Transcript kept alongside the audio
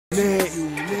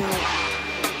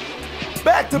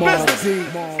back to business.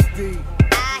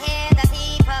 I hear the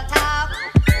people talk,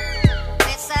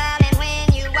 whistling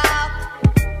when you walk.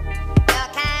 Your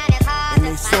kind is hard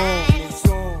to find.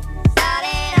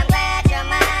 Darling, I'm glad you're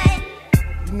mine.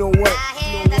 You know what? I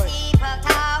hear the people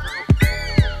talk,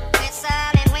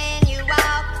 whistling when you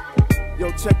walk.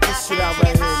 Yo, check this shit out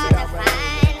right here.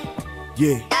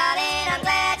 Yeah. Darling, I'm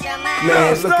glad you're mine.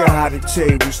 Man, look at how the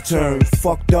tables turn.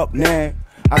 Fucked up now.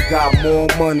 I got more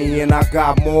money and I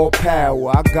got more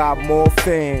power. I got more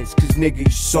fans, cause nigga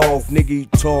you soft, nigga you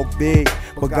talk big,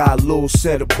 but got a little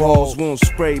set of balls. We don't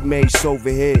spray mace over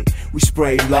here, we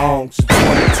spray longs,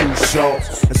 22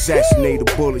 shots. Assassinate a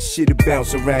bullet, shit'll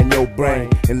bounce around your brain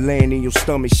and land in your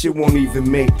stomach, shit won't even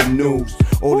make the news.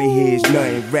 All they hear is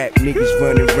nothing, rap niggas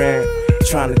running around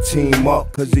trying to team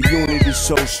up, cause the unit is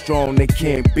so strong they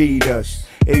can't beat us.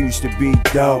 It used to be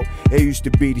dope, it used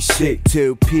to be the shit,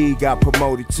 till P got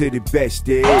promoted to the best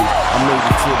there is. I made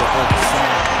it to the other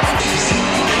side.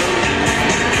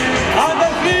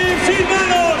 Sin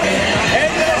manos,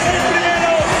 entre los seis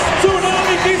primeros,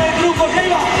 Tsunami Kiss, el grupo que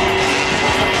iba.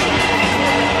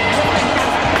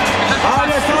 Ahí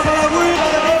está la vuelta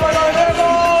de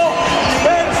nuevo,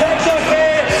 perfecto que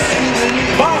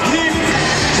Backflip,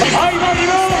 ahí va de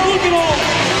nuevo el último.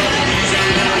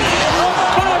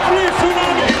 Backflip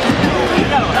Tsunami.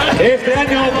 Este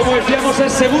año, como decíamos,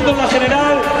 es segundo en la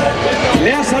general,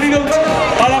 le ha salido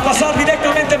para pasar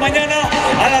directamente mañana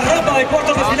a la rampa de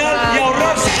cuartos de final y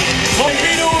ahorrarse con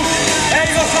virus e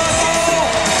Igosato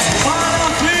para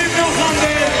Flip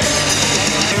Neuhander.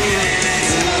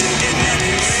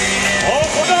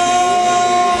 ¡Ojo!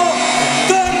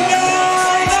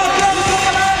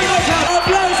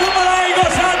 ¡Aplauso para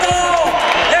Igosato!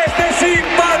 Este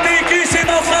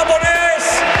simpaticísimo japonés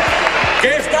que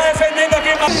está defendiendo aquí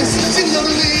en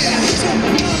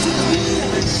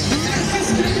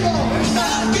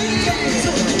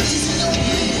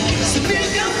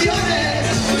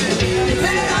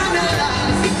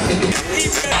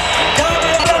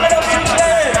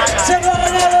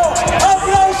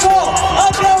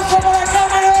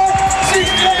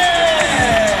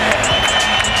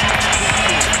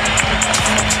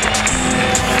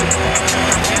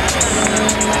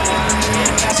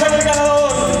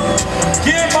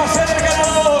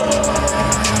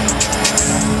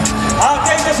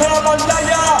a la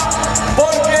pantalla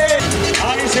porque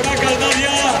ahí se va a calmar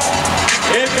ya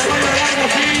el caballo de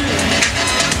Alguacil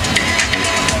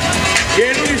y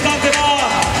en un instante va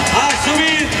a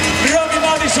subir Robbie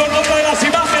Madison, otra de las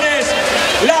imágenes,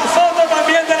 la foto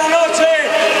también de la noche,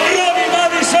 Robbie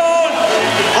Madison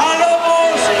a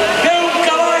lomos de un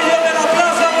caballo de la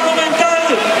Plaza Monumental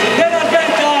de las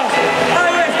Ventas.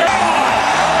 Ahí está.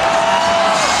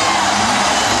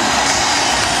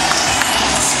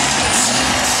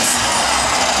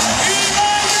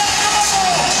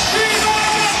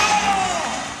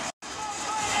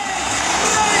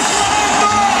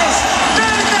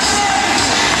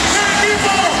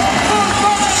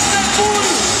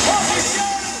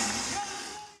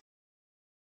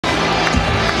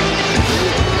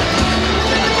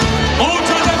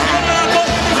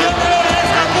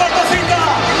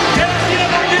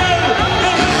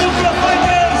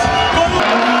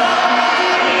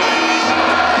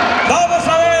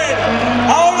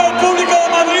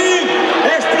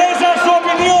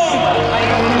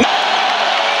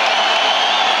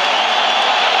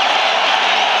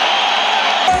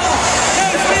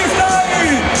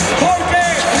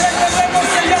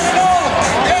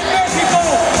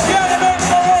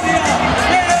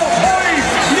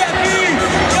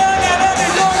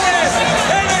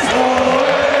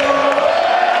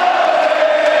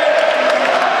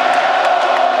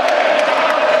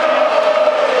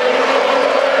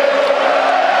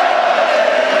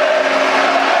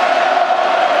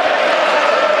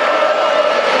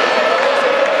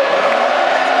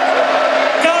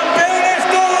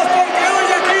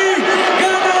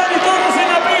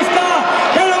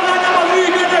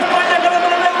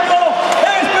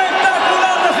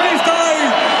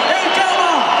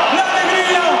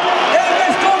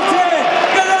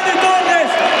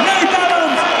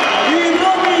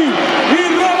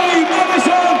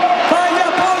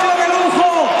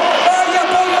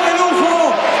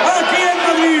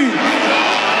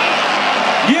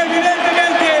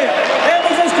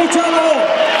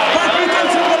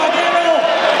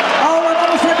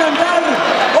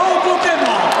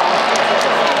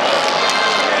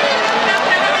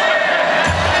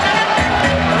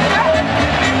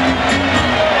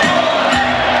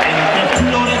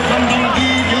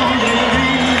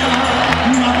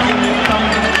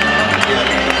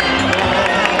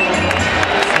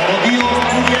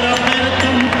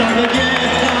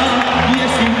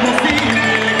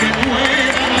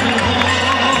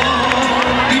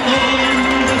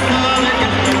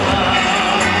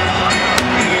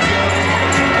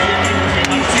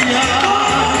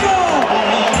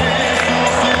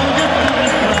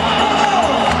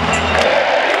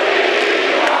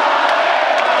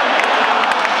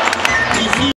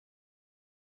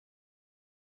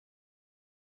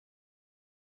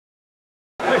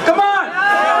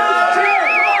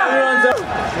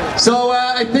 So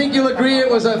I think you'll agree it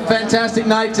was a fantastic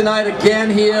night tonight again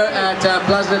here at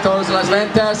Plaza de Toros Las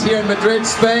Ventas here in Madrid,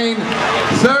 Spain.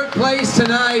 Third place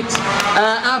tonight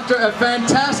after a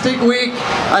fantastic week.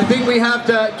 I think we have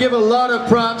to give a lot of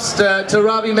props to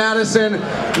Robbie Madison.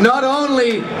 Not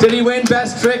only did he win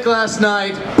Best Trick last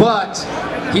night, but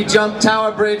he jumped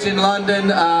Tower Bridge in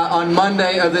London on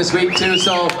Monday of this week too.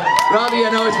 So Robbie, I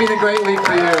know it's been a great week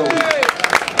for you.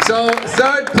 So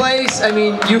third place, I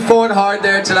mean, you fought hard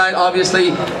there tonight,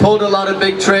 obviously, pulled a lot of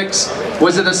big tricks.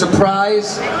 Was it a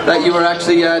surprise that you were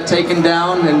actually taken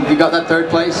down and you got that third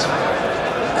place?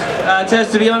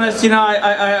 Tess, to be honest, you know,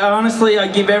 I honestly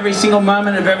give every single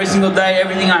moment of every single day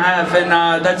everything I have, and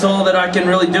that's all that I can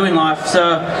really do in life.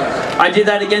 So I did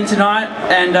that again tonight,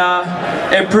 and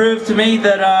it proved to me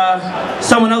that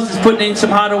someone else is putting in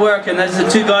some harder work, and that's the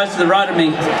two guys to the right of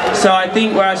me. So I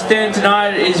think where I stand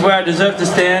tonight is where I deserve to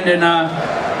stand, and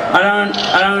I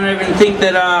don't even think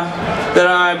that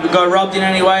I got robbed in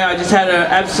any way. I just had an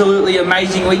absolutely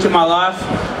amazing week in my life.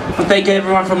 I thank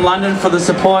everyone from London for the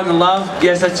support and the love.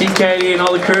 Yes, that's you, Katie, and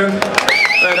all the crew.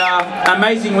 But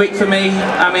amazing week for me.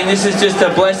 I mean, this is just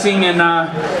a blessing,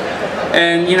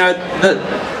 and you know,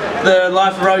 the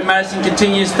life of Robbie Madison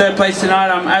continues. Third place tonight.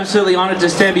 I'm absolutely honoured to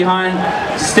stand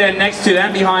next to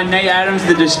and behind Nate Adams,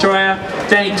 the Destroyer,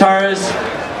 Danny Torres.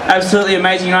 Absolutely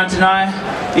amazing run tonight.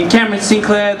 And Cameron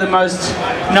Sinclair, the most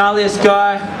gnarliest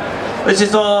guy. Let's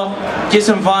just all give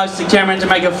some vibes to Cameron to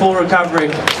make a full recovery.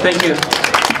 Thank you.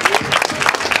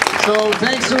 So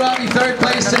thanks to Robbie, third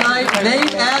place tonight.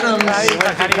 Nate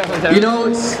Adams, you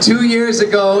know, 2 years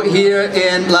ago here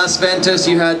in Las Ventas,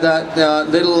 you had that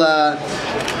little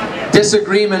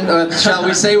disagreement, shall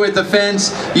we say, with the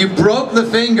fence. You broke the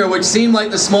finger, which seemed like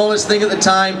the smallest thing at the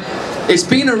time. It's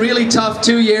been a really tough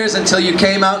 2 years until you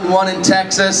came out and won in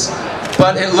Texas.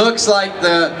 But it looks like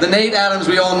the Nate Adams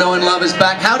we all know and love is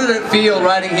back. How did it feel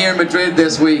riding here in Madrid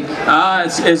this week?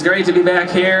 It's great to be back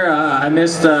here. I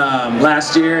missed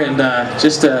last year, and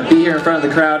just to be here in front of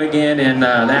the crowd again, and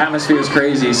the atmosphere is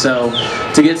crazy. So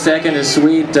to get second is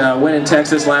sweet. Winning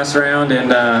Texas last round,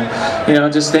 and you know,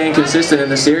 just staying consistent in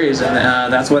the series, and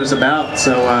that's what it's about.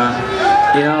 So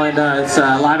you know, and I've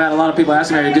had a lot of people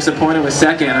asking me, are you disappointed with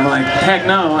second? I'm like, heck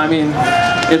no. I mean,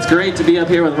 it's great to be up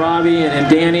here with Robbie and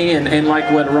Danny, and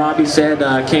like what Robbie said,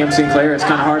 Cam Sinclair, it's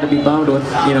kind of hard to be bummed with,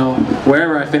 you know,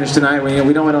 wherever I finish tonight.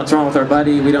 We don't know what's wrong with our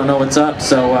buddy. We don't know what's up.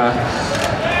 So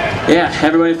yeah,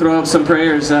 everybody throw up some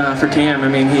prayers for Cam. I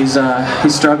mean, he's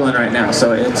struggling right now.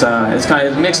 So it's kind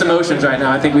of mixed emotions right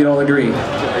now. I think we'd all agree.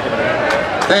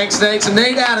 Thanks, Nate. So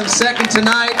Nate Adams second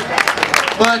tonight.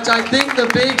 But I think the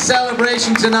big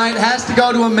celebration tonight has to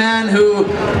go to a man who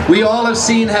we all have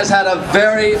seen has had a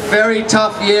very, very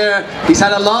tough year. He's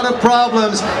had a lot of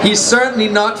problems. He's certainly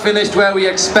not finished where we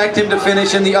expect him to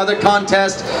finish in the other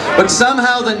contest. But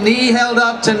somehow the knee held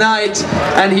up tonight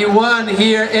and he won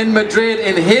here in Madrid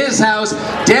in his house.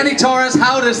 Danny Torres,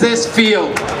 how does this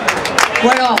feel?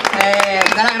 Bueno,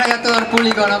 dar las gracias a todo el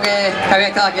público, ¿no?, que había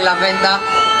estado aquí en Las Ventas.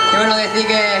 Y bueno, decir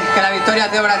que la victoria ha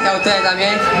sido gracias a ustedes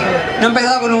también. No he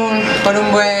empezado con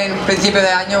un buen principio de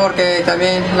año porque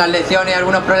también las lesiones y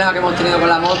algunos problemas que hemos tenido con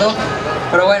la moto.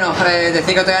 Pero bueno,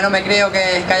 decir que todavía no me creo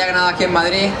que haya ganado aquí en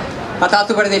Madrid. Ha estado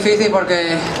súper difícil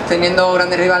porque teniendo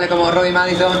grandes rivales como Robbie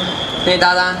Madison, Nate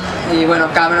Adams y bueno,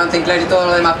 Cameron Sinclair y todos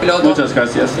los demás pilotos. Muchas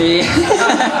gracias. Y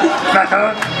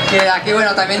aquí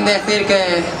bueno, también decir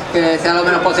que sea lo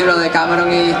menos posible de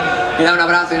Cameron y dar un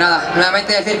abrazo y nada.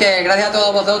 Nuevamente decir que gracias a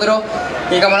todos vosotros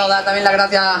y como nos da también las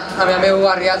gracias a mi amigo Hugo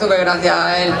Arriazu, que gracias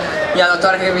a él y al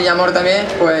doctor Ángel Villamor también,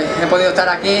 pues he podido estar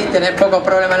aquí, tener pocos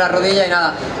problemas en la rodilla y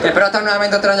nada. Espero estar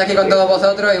nuevamente otro año aquí con todos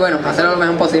vosotros y bueno, hacerlo lo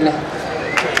mejor posible.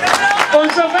 So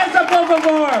once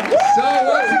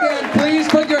again, please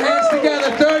put your hands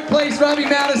together. Third place, Robbie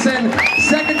Madison.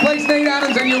 Second place, Nate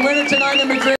Adams, and your winner tonight in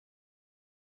Madrid.